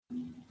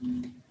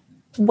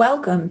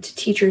Welcome to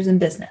Teachers in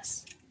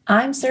Business.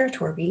 I'm Sarah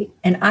Torby,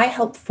 and I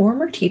help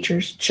former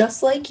teachers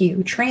just like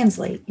you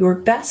translate your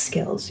best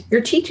skills,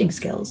 your teaching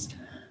skills,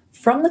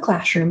 from the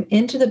classroom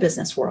into the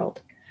business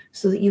world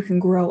so that you can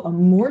grow a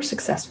more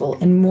successful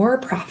and more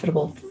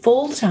profitable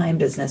full-time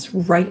business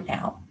right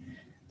now.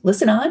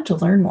 Listen on to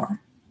learn more.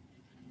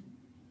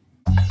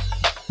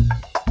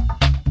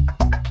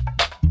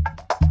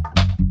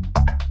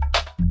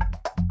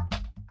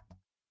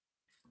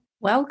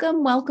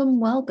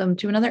 Welcome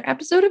to another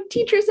episode of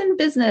Teachers in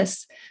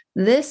Business.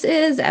 This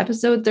is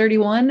episode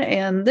 31,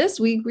 and this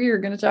week we are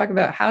going to talk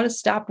about how to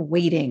stop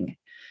waiting.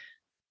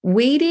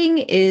 Waiting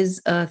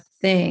is a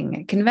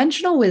thing.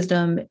 Conventional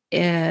wisdom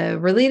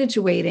related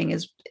to waiting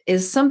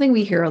is something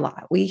we hear a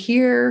lot. We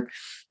hear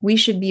we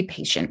should be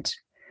patient.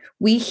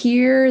 We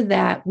hear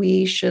that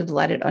we should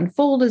let it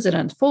unfold as it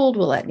unfolds.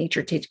 We'll let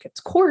nature take its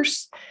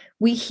course.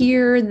 We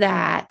hear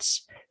that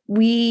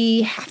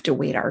we have to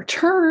wait our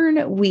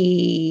turn.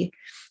 We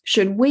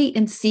should wait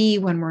and see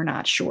when we're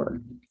not sure.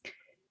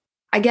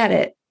 I get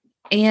it.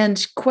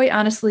 And quite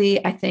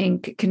honestly, I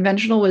think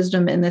conventional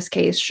wisdom in this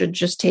case should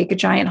just take a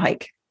giant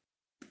hike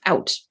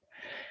out.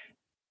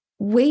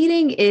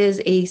 Waiting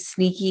is a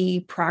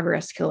sneaky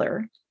progress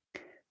killer.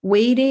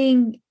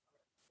 Waiting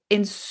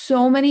in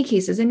so many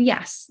cases, and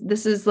yes,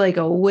 this is like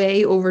a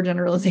way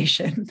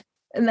overgeneralization,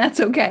 and that's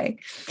okay.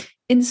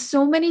 In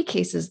so many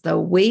cases, though,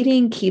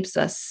 waiting keeps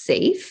us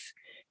safe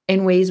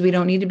in ways we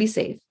don't need to be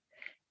safe.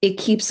 It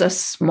keeps us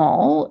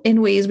small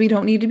in ways we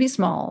don't need to be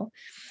small.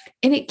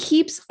 And it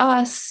keeps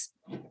us,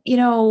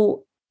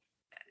 it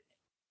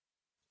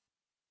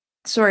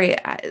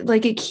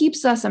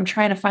keeps us, I'm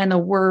trying to find the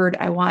word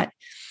I want.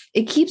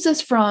 It keeps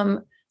us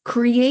from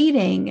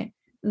creating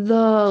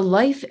the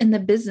life and the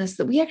business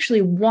that we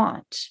actually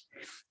want.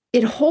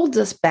 It holds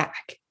us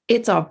back.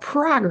 It's a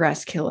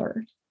progress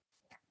killer.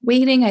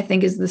 Waiting, I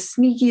think, is the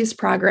sneakiest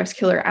progress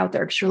killer out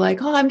there because you're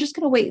like, oh, I'm just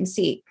going to wait and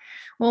see.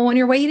 Well, when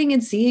you're waiting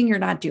and seeing, you're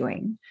not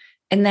doing.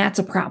 And that's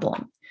a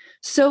problem.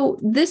 So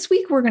this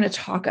week, we're going to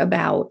talk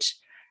about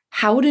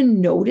how to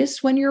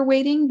notice when you're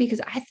waiting, because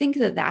I think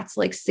that that's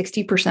like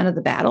 60% of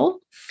the battle.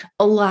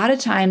 A lot of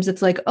times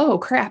it's like, oh,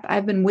 crap,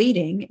 I've been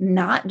waiting,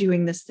 not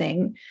doing this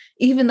thing,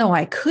 even though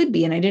I could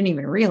be, and I didn't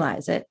even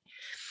realize it.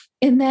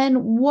 And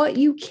then what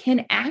you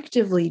can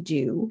actively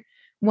do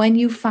when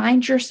you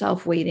find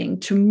yourself waiting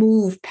to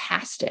move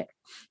past it,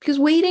 because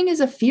waiting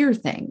is a fear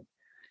thing.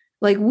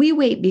 Like we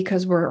wait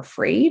because we're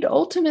afraid.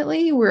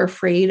 Ultimately, we're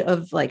afraid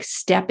of like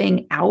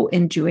stepping out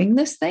and doing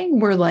this thing.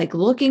 We're like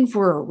looking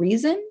for a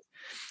reason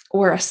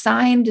or a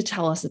sign to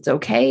tell us it's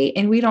okay,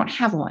 and we don't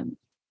have one.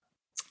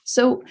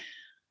 So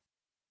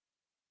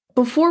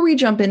before we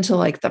jump into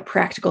like the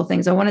practical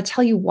things, I want to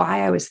tell you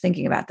why I was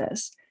thinking about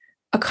this.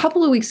 A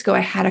couple of weeks ago, I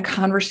had a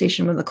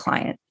conversation with a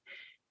client.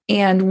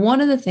 And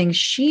one of the things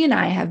she and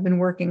I have been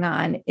working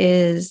on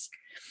is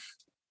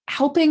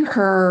helping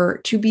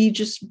her to be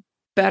just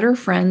better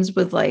friends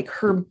with like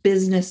her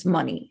business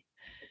money.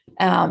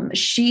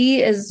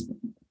 She is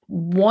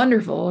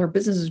wonderful. Her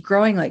business is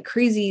growing like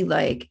crazy.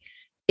 Like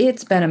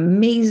it's been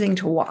amazing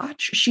to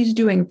watch. She's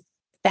doing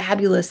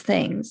fabulous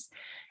things.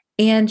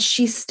 And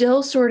she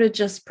still sort of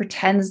just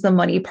pretends the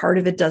money part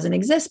of it doesn't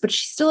exist, but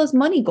she still has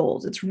money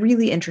goals. It's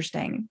really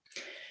interesting.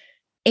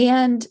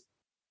 And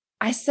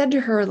I said to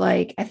her,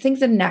 like, I think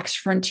the next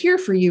frontier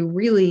for you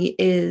really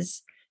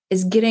is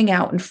getting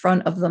out in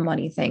front of the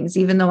money things,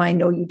 even though I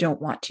know you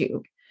don't want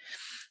to.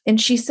 And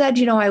she said,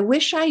 I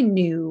wish I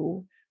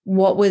knew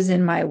what was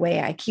in my way.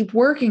 I keep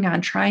working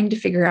on trying to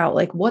figure out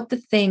like what the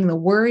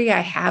worry I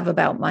have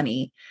about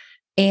money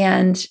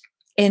and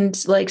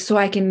like, so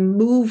I can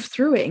move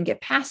through it and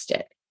get past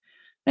it.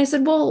 And I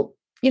said, well,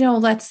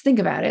 let's think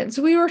about it. And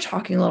so we were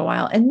talking a little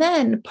while, and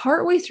then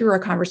partway through our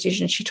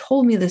conversation, she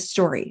told me this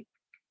story.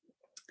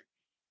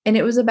 And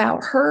it was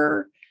about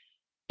her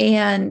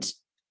and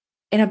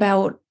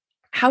about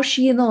how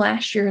she in the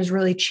last year has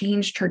really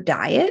changed her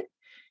diet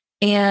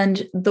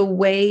and the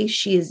way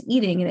she is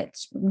eating. And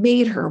it's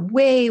made her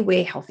way,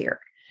 way healthier.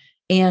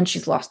 And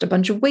she's lost a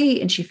bunch of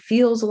weight and she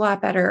feels a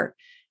lot better.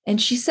 And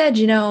she said,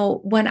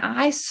 when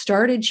I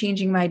started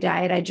changing my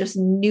diet, I just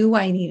knew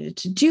I needed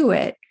to do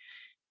it.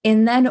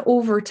 And then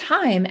over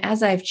time,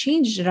 as I've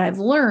changed it, I've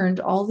learned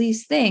all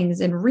these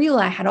things and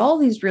I had all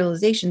these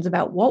realizations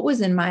about what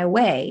was in my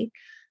way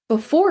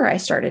before I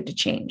started to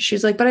change.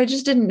 She's like, but I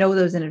just didn't know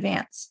those in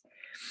advance.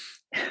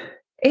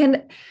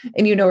 And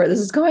you know where this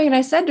is going. And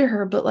I said to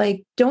her, but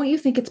like, don't you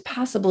think it's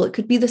possible it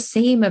could be the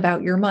same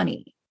about your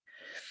money?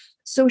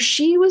 So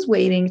she was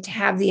waiting to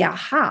have the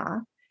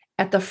aha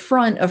at the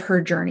front of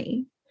her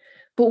journey.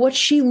 But what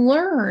she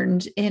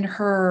learned in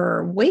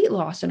her weight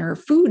loss and her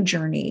food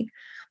journey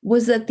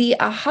was that the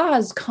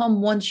ahas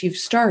come once you've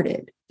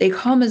started. They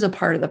come as a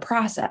part of the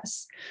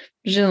process.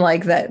 She didn't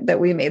like that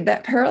we made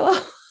that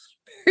parallel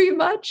very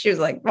much. She was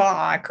like,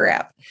 oh,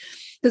 crap.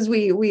 Because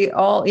we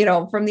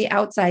all, from the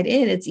outside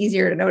in, it's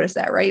easier to notice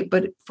that, right?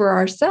 But for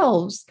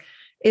ourselves,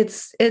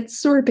 it's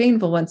sort of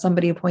painful when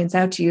somebody points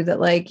out to you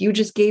that like, you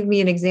just gave me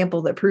an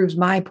example that proves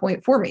my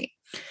point for me.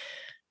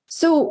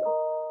 So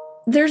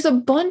there's a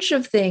bunch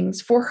of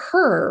things for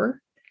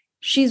her.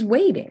 She's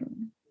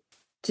waiting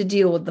to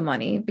deal with the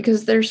money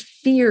because there's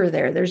fear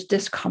there, there's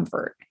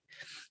discomfort.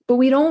 But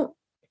we don't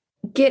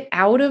get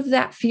out of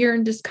that fear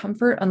and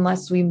discomfort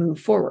unless we move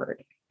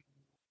forward.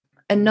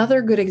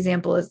 Another good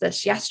example is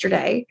this.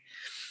 Yesterday,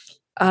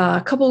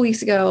 a couple of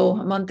weeks ago,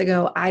 a month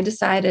ago, I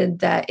decided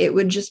that it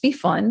would just be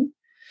fun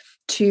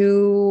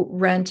to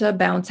rent a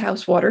bounce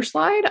house water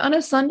slide on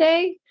a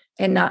Sunday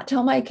and not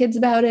tell my kids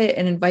about it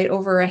and invite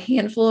over a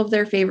handful of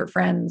their favorite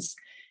friends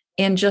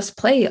and just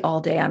play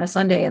all day on a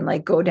Sunday and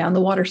like go down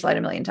the water slide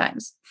a million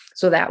times.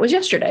 So that was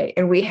yesterday.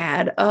 And we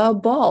had a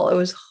ball. It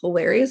was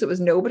hilarious. It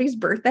was nobody's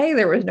birthday.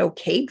 There was no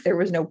cake. There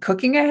was no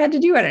cooking I had to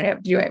do. I didn't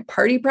have to do any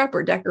party prep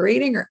or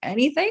decorating or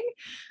anything.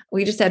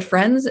 We just had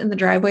friends in the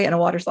driveway and a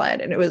water slide,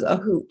 and it was a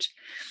hoot.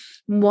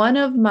 One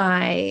of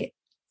my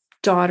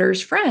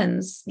daughter's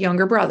friends,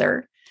 younger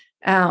brother,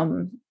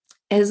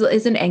 is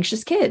an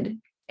anxious kid.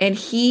 And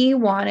he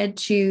wanted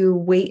to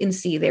wait and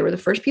see. They were the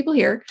first people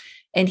here.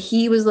 And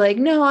he was like,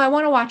 no, I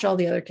want to watch all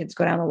the other kids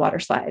go down the water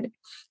slide.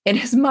 And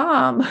his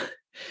mom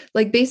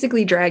like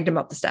basically dragged him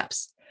up the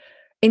steps.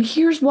 And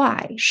here's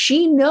why.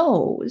 She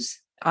knows,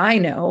 I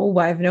know,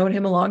 I've known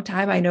him a long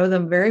time. I know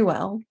them very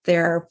well.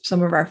 They're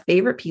some of our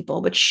favorite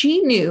people, but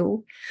she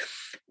knew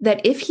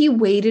that if he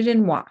waited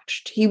and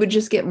watched, he would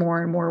just get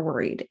more and more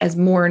worried as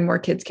more and more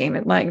kids came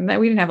in. Like,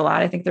 we didn't have a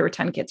lot. I think there were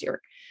 10 kids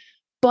here.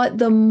 But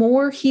the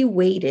more he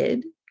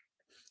waited,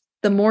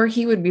 the more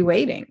he would be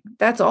waiting.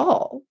 That's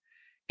all.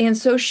 And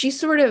so she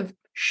sort of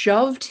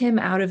shoved him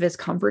out of his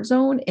comfort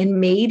zone and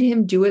made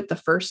him do it the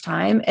first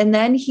time. And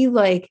then he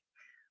like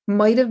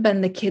might have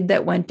been the kid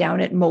that went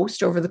down at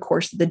most over the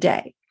course of the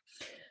day.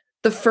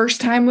 The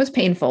first time was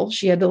painful.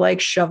 She had to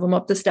like shove him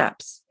up the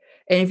steps.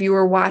 And if you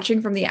were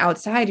watching from the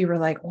outside, you were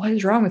like, what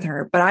is wrong with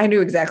her? But I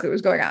knew exactly what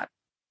was going on.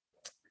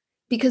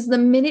 Because the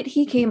minute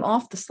he came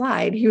off the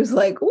slide, he was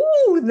like,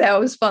 ooh, that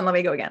was fun. Let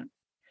me go again.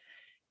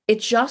 It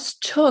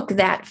just took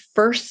that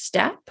first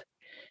step.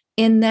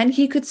 And then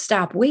he could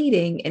stop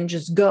waiting and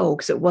just go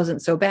because it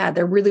wasn't so bad.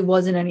 There really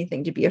wasn't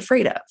anything to be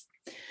afraid of.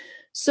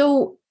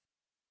 So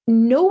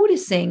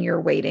noticing you're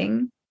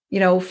waiting,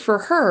 for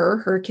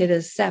her kid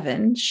is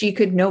 7. She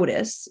could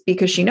notice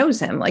because she knows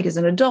him. Like as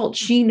an adult,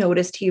 she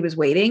noticed he was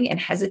waiting and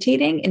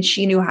hesitating and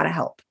she knew how to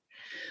help.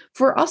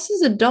 For us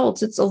as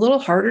adults, it's a little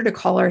harder to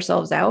call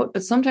ourselves out,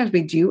 but sometimes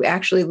we do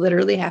actually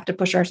literally have to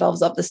push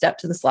ourselves up the step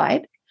to the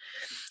slide.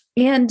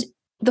 And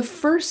the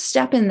first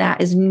step in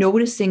that is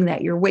noticing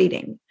that you're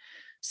waiting.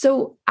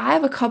 So I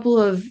have a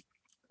couple of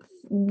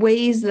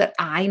ways that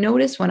I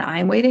notice when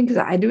I'm waiting, because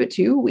I do it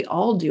too. We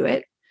all do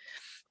it.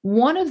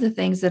 One of the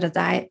things that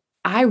is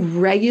I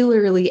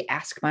regularly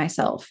ask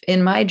myself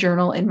in my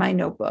journal, in my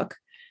notebook,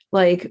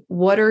 like,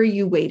 what are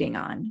you waiting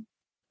on?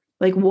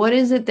 Like, what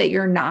is it that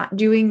you're not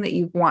doing that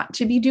you want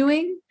to be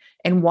doing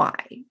and why?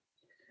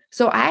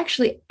 So I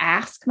actually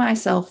ask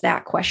myself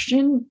that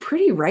question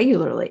pretty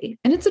regularly.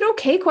 And it's an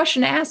okay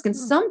question to ask. And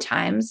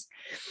sometimes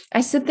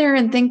I sit there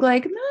and think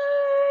like,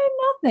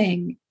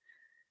 nothing,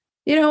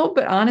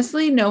 but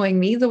honestly, knowing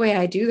me the way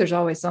I do, there's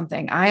always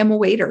something. I am a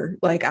waiter.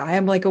 Like I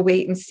am like a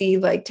wait and see,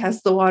 like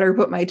test the water,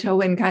 put my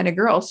toe in kind of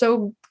girl.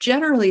 So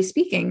generally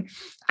speaking,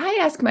 I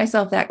ask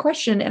myself that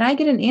question and I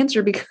get an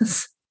answer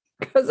because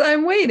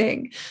I'm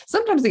waiting.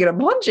 Sometimes I get a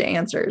bunch of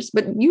answers,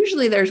 but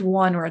usually there's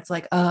one where it's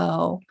like,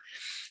 oh,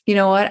 you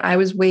know what? I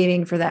was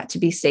waiting for that to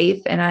be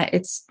safe and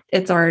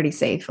it's already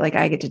safe. Like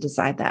I get to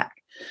decide that.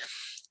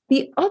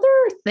 The other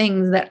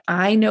things that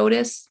I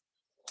notice,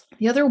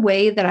 the other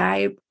way that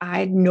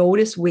I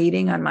notice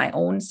waiting on my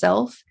own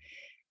self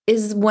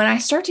is when I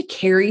start to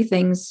carry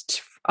things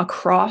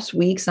across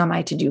weeks on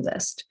my to-do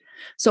list.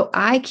 So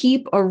I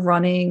keep a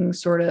running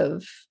sort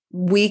of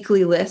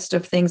weekly list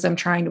of things I'm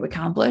trying to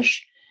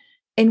accomplish.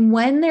 And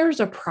when there's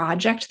a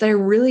project that I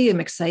really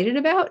am excited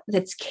about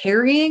that's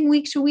carrying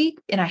week to week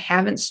and I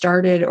haven't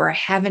started or I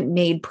haven't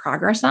made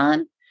progress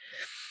on,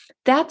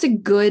 that's a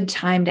good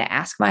time to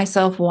ask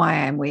myself why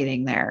I'm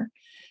waiting there,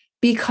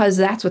 because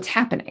that's what's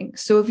happening.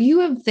 So if you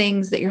have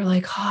things that you're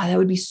like, oh, that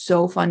would be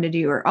so fun to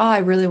do, or, oh, I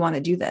really want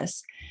to do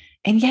this,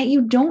 and yet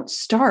you don't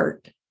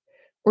start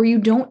or you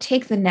don't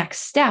take the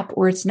next step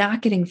or it's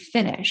not getting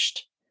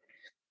finished,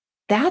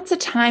 that's a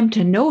time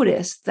to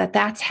notice that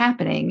that's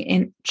happening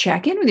and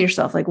check in with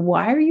yourself. Like,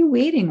 why are you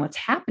waiting? What's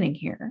happening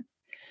here?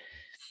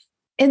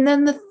 And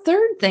then the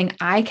third thing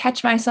I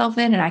catch myself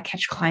in, and I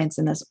catch clients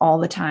in this all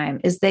the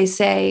time, is they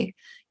say,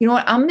 you know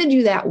what, I'm going to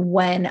do that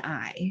when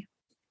I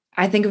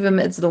think of them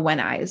as the when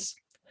I's.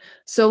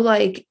 So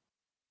like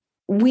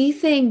we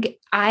think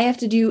I have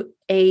to do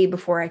A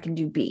before I can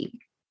do B.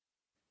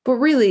 But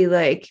really,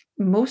 like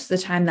most of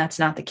the time, that's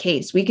not the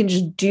case. We can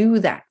just do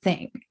that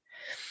thing.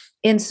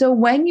 And so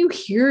when you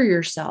hear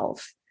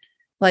yourself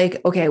like,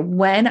 okay,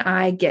 when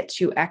I get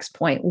to X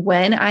point,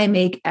 when I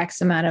make X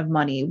amount of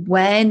money,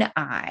 when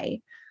I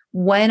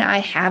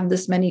have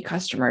this many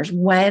customers,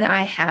 when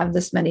I have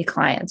this many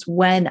clients,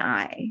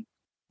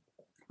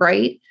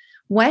 right?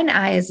 When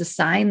I is a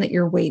sign that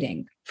you're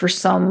waiting for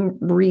some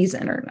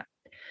reason or not.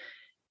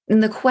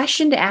 And the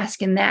question to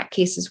ask in that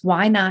case is,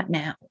 why not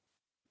now?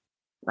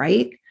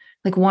 Right?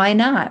 Like, why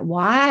not?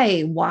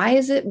 Why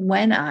is it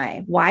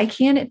why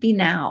can't it be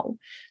now?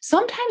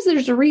 Sometimes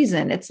there's a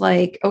reason. It's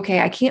like,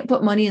 okay, I can't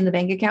put money in the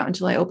bank account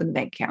until I open the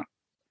bank account.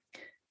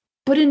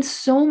 But in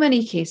so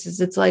many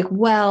cases, it's like,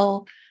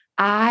 well,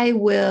 I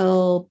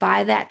will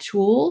buy that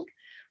tool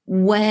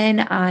when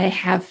I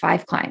have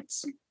 5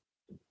 clients.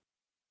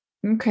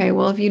 Okay,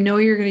 well, if you know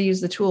you're going to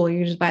use the tool,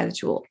 you just buy the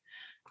tool.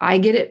 I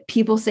get it.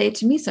 People say it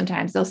to me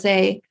sometimes. They'll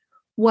say,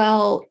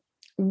 well,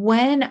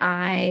 when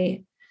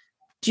I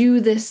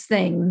do this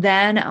thing,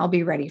 then I'll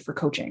be ready for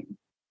coaching.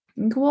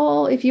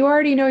 Well, if you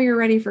already know you're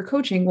ready for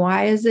coaching,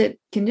 why is it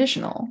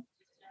conditional?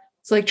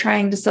 It's like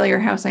trying to sell your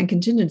house on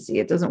contingency.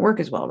 It doesn't work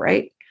as well,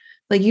 right?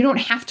 Like, you don't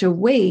have to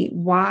wait.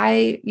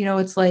 Why?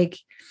 It's like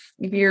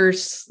if you're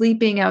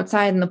sleeping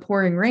outside in the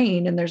pouring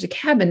rain and there's a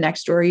cabin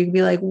next door, you'd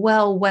be like,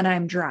 well, when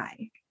I'm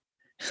dry.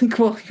 Like,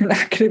 well, you're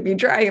not going to be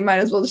dry. You might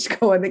as well just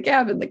go in the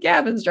cabin. The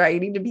cabin's dry. You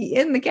need to be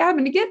in the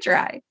cabin to get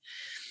dry.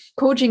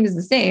 Coaching is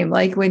the same.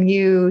 Like when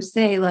you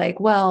say like,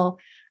 well,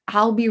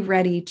 I'll be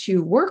ready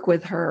to work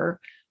with her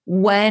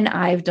when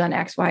I've done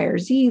X, Y, or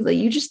Z, like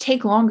you just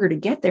take longer to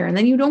get there and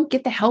then you don't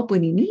get the help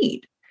when you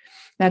need.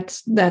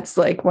 That's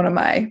like one of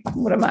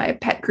my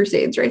pet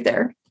crusades right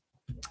there.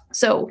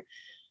 So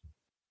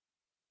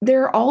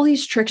there are all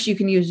these tricks you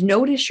can use.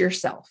 Notice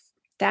yourself.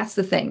 That's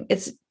the thing.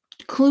 It's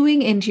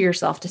cluing into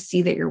yourself to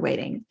see that you're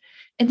waiting.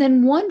 And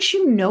then once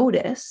you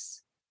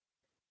notice,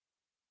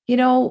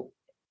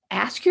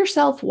 ask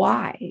yourself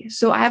why.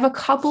 So I have a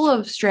couple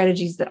of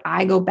strategies that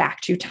I go back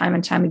to time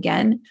and time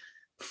again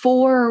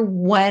for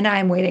when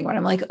I'm waiting, when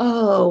I'm like,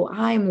 oh,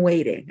 I'm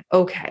waiting.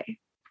 Okay,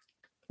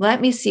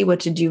 let me see what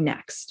to do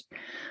next.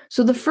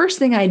 So the first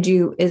thing I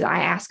do is I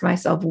ask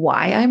myself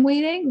why I'm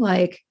waiting,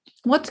 like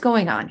what's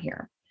going on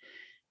here?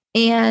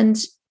 And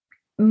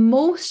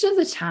most of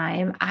the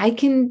time I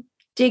can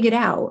dig it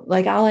out.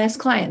 Like I'll ask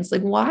clients,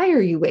 like, why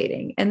are you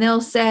waiting? And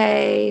they'll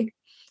say,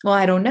 well,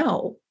 I don't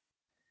know.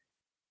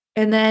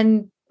 And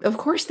then, of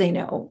course, they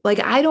know. Like,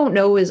 I don't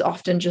know is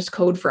often just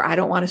code for I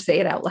don't want to say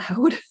it out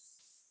loud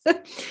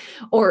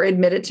or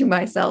admit it to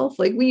myself.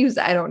 Like, we use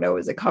I don't know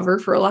as a cover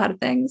for a lot of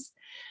things.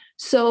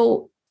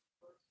 So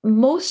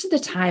most of the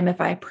time,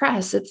 if I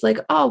press, it's like,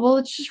 oh, well,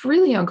 it's just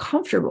really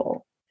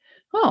uncomfortable.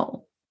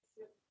 Oh,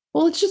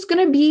 well, it's just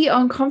going to be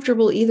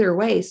uncomfortable either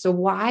way. So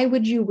why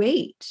would you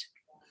wait?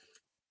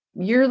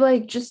 You're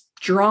like just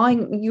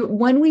drawing you.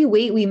 When we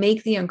wait, we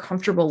make the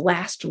uncomfortable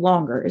last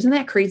longer. Isn't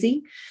that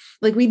crazy?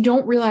 Like we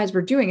don't realize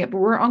we're doing it, but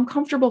we're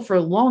uncomfortable for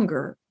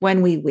longer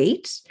when we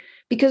wait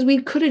because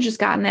we could have just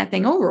gotten that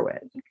thing over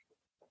with.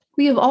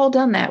 We have all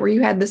done that where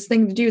you had this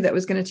thing to do that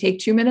was going to take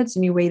 2 minutes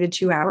and you waited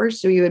 2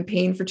 hours. So you had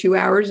pain for 2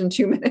 hours and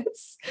 2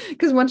 minutes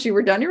because once you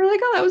were done, you were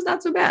like, oh, that was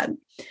not so bad.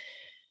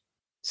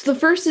 So the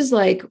first is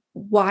like,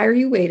 why are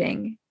you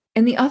waiting?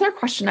 And the other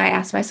question I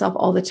ask myself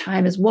all the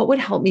time is what would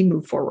help me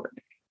move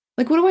forward?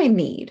 Like, what do I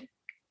need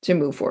to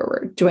move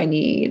forward? Do I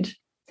need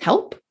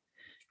help?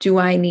 Do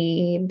I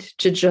need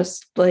to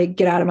just like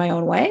get out of my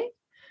own way?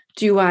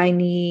 Do I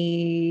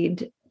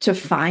need to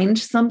find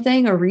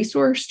something, a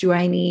resource? Do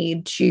I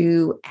need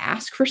to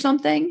ask for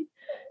something?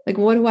 Like,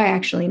 what do I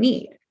actually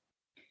need?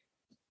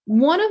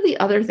 One of the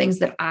other things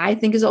that I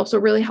think is also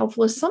really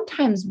helpful is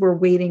sometimes we're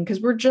waiting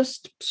because we're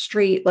just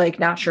straight, like,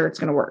 not sure it's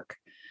going to work.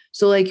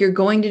 So like you're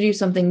going to do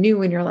something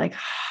new and you're like,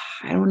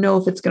 I don't know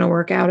if it's going to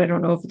work out. I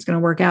don't know if it's going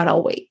to work out.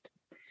 I'll wait.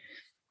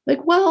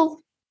 Like,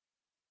 well,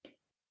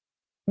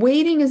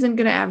 waiting isn't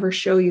going to ever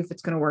show you if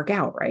it's going to work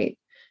out, right?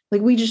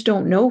 Like we just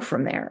don't know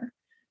from there.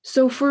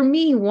 So for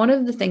me, one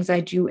of the things I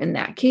do in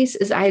that case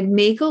is I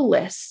make a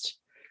list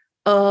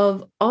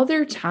of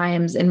other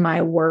times in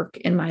my work,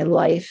 in my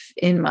life,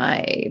 in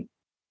my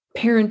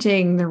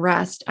parenting, the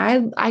rest.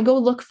 I go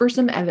look for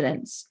some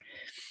evidence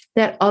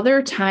that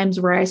other times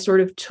where I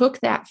sort of took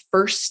that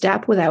first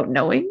step without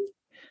knowing,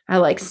 I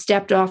like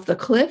stepped off the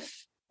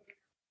cliff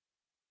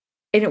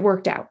and it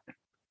worked out.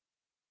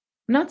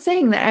 I'm not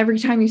saying that every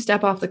time you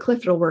step off the cliff,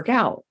 it'll work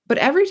out, but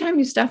every time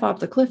you step off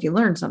the cliff, you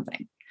learn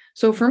something.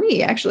 So for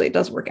me, actually, it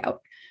does work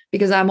out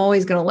because I'm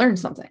always going to learn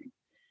something.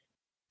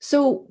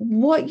 So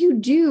what you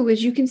do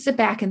is you can sit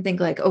back and think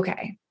like,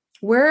 okay,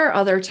 where are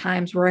other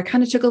times where I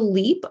kind of took a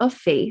leap of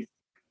faith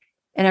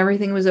and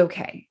everything was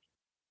okay?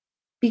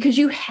 Because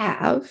you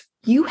have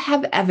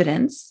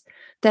evidence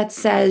that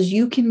says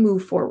you can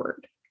move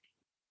forward.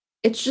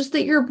 It's just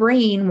that your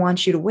brain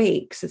wants you to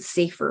wait because it's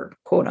safer,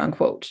 quote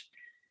unquote.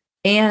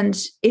 And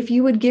if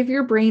you would give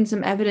your brain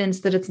some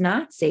evidence that it's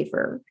not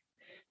safer,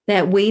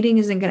 that waiting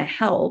isn't going to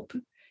help,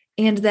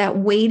 and that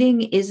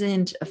waiting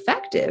isn't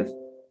effective,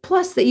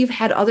 plus that you've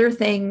had other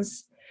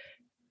things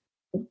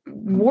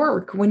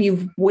work when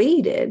you've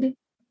waited,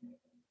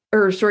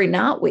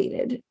 not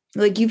waited,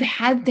 like you've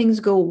had things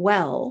go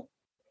well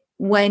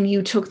when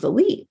you took the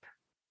leap,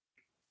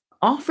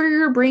 offer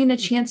your brain a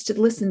chance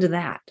to listen to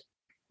that,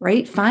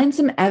 right? Find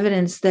some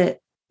evidence that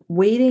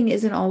waiting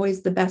isn't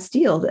always the best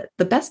deal.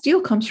 The best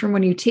deal comes from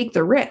when you take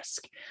the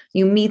risk.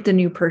 You meet the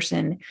new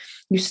person,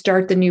 you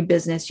start the new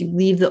business, you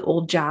leave the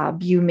old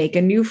job, you make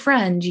a new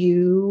friend,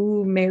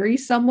 you marry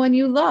someone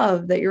you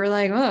love that you're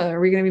like, oh, are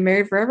we going to be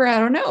married forever? I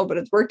don't know, but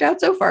it's worked out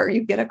so far.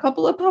 You get a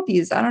couple of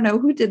puppies. I don't know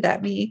who did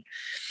that, me.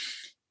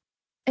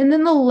 And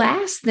then the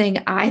last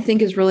thing I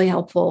think is really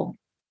helpful,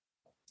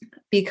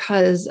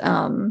 because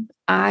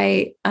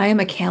I am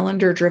a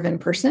calendar driven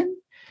person,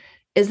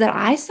 is that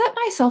I set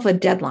myself a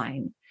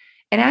deadline.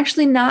 And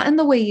actually, not in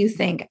the way you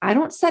think. I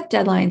don't set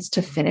deadlines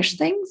to finish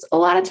things. A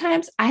lot of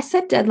times I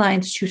set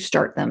deadlines to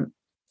start them.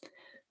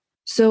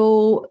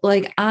 So,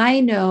 like, I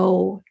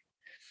know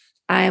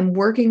I'm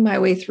working my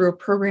way through a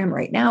program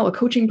right now, a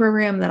coaching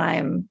program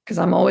because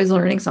I'm always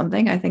learning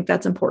something. I think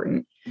that's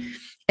important.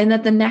 And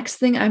that the next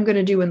thing I'm going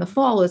to do in the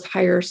fall is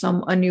hire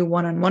a new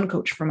one-on-one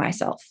coach for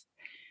myself.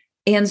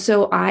 And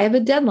so I have a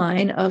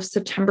deadline of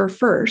September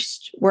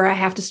 1st where I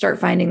have to start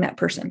finding that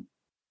person.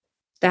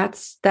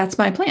 That's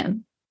my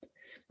plan.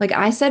 Like,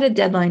 I set a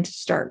deadline to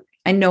start.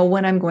 I know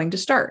when I'm going to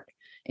start.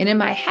 And in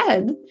my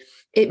head,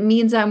 it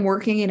means I'm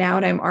working it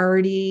out. I'm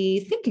already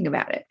thinking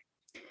about it.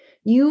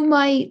 You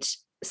might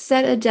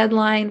set a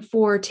deadline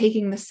for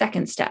taking the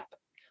second step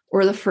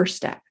or the first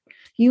step.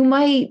 You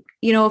might,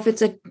 if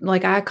it's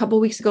I a couple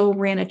of weeks ago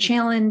ran a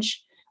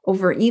challenge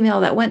over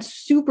email that went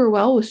super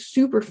well, was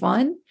super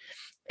fun.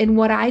 And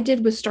what I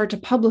did was start to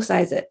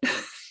publicize it.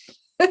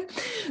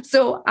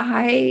 So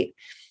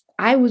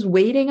I was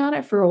waiting on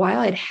it for a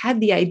while. I'd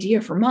had the idea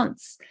for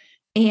months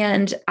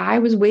and I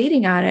was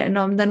waiting on it.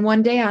 And then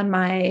one day on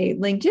my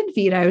LinkedIn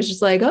feed, I was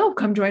just like, oh,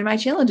 come join my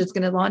challenge. It's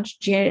going to launch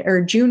June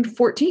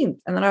 14th.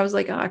 And then I was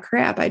like, oh,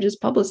 crap, I just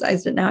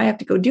publicized it. Now I have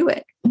to go do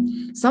it.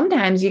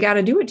 Sometimes you got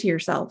to do it to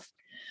yourself.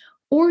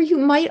 Or you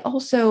might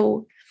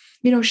also,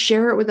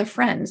 share it with a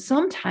friend.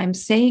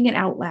 Sometimes saying it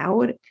out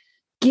loud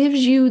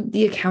gives you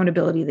the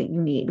accountability that you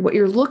need. What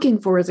you're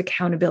looking for is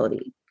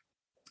accountability.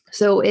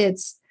 So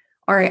it's,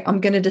 all right,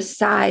 I'm going to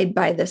decide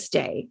by this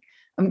day.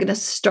 I'm going to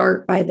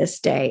start by this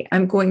day.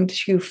 I'm going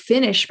to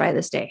finish by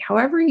this day.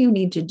 However you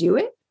need to do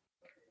it,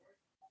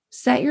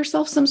 set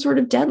yourself some sort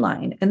of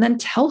deadline and then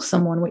tell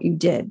someone what you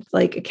did.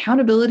 Like,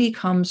 accountability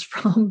comes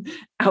from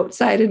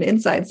outside and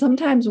inside.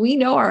 Sometimes we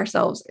know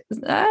ourselves.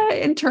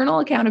 Internal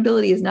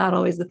accountability is not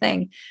always the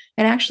thing.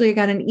 And actually, I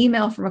got an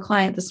email from a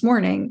client this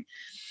morning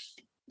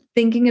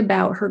thinking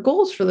about her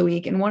goals for the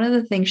week. And one of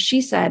the things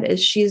she said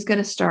is she's going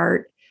to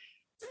start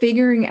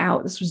figuring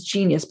out, this was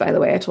genius, by the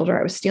way. I told her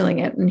I was stealing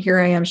it, and here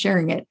I am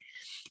sharing it.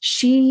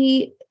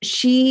 She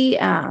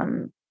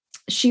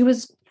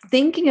was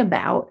thinking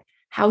about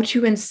how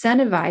to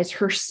incentivize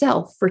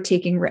herself for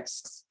taking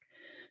risks.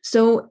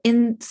 So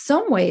in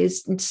some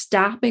ways,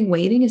 stopping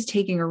waiting is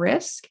taking a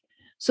risk.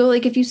 So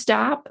like, if you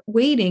stop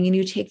waiting and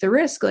you take the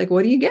risk, like,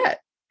 what do you get?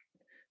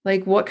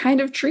 Like, what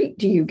kind of treat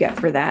do you get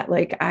for that?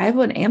 Like, I have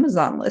an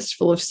Amazon list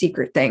full of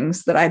secret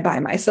things that I buy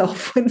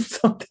myself when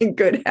something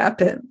good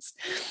happens.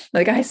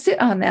 Like, I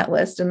sit on that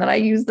list and then I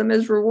use them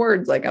as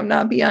rewards. Like, I'm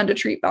not beyond a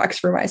treat box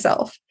for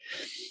myself.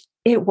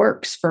 It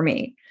works for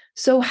me.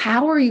 So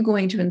how are you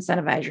going to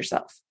incentivize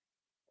yourself?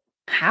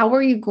 How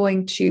are you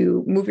going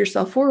to move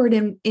yourself forward?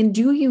 And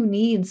do you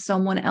need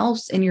someone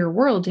else in your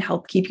world to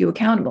help keep you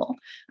accountable?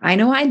 I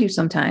know I do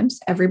sometimes.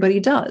 Everybody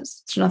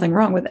does. There's nothing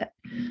wrong with it.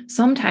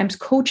 Sometimes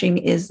coaching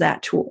is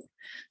that tool.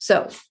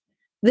 So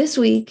this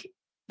week,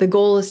 the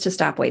goal is to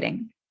stop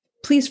waiting.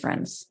 Please,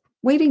 friends,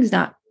 waiting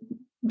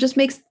just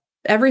makes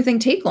everything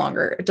take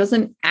longer. It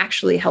doesn't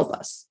actually help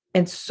us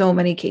in so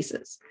many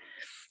cases.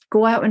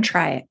 Go out and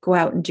try it. Go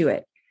out and do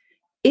it.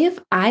 If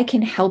I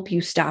can help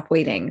you stop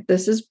waiting,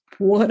 this is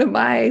one of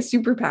my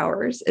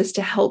superpowers, is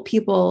to help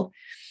people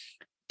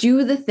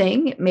do the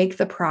thing, make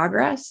the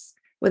progress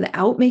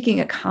without making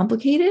it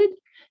complicated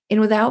and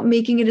without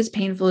making it as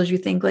painful as you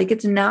think. Like,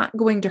 it's not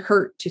going to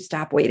hurt to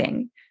stop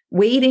waiting.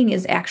 Waiting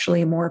is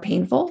actually more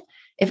painful.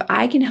 If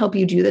I can help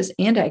you do this,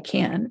 and I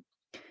can,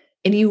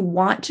 and you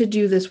want to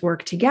do this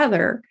work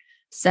together,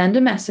 send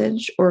a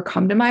message or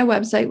come to my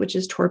website, which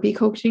is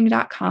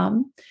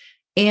torpycoaching.com,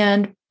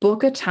 and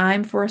book a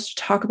time for us to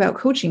talk about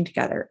coaching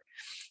together.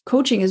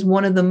 Coaching is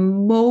one of the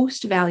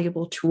most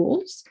valuable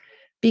tools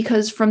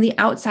because from the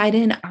outside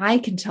in, I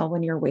can tell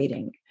when you're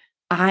waiting.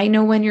 I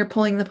know when you're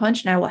pulling the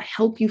punch, and I will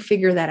help you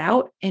figure that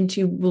out and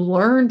to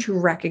learn to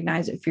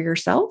recognize it for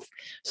yourself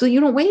so that you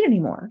don't wait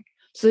anymore,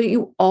 so that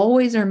you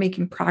always are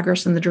making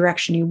progress in the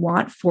direction you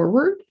want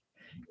forward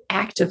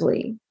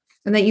actively,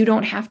 and that you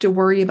don't have to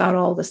worry about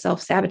all the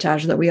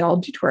self-sabotage that we all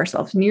do to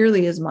ourselves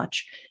nearly as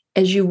much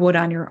as you would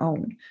on your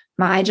own.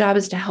 My job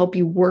is to help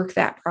you work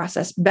that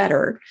process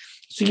better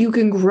so you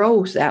can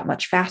grow that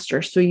much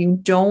faster, so you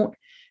don't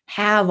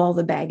have all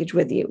the baggage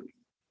with you.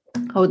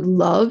 I would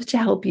love to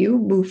help you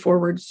move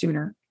forward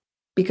sooner,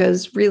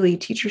 because really,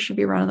 teachers should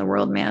be running the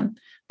world, man.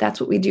 That's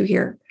what we do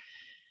here.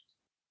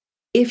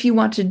 If you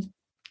want to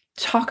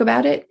talk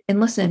about it, and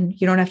listen,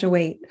 you don't have to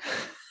wait.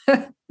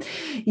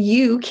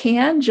 You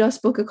can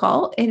just book a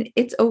call, and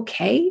it's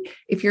okay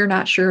if you're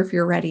not sure if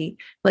you're ready.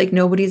 Like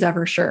nobody's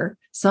ever sure.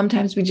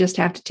 Sometimes we just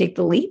have to take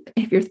the leap.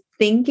 If you're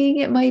thinking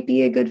it might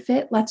be a good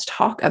fit, let's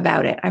talk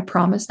about it. I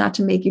promise not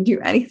to make you do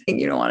anything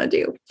you don't want to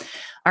do.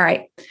 All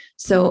right.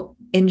 So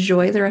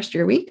enjoy the rest of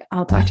your week.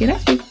 I'll talk to you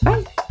next week.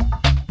 Bye.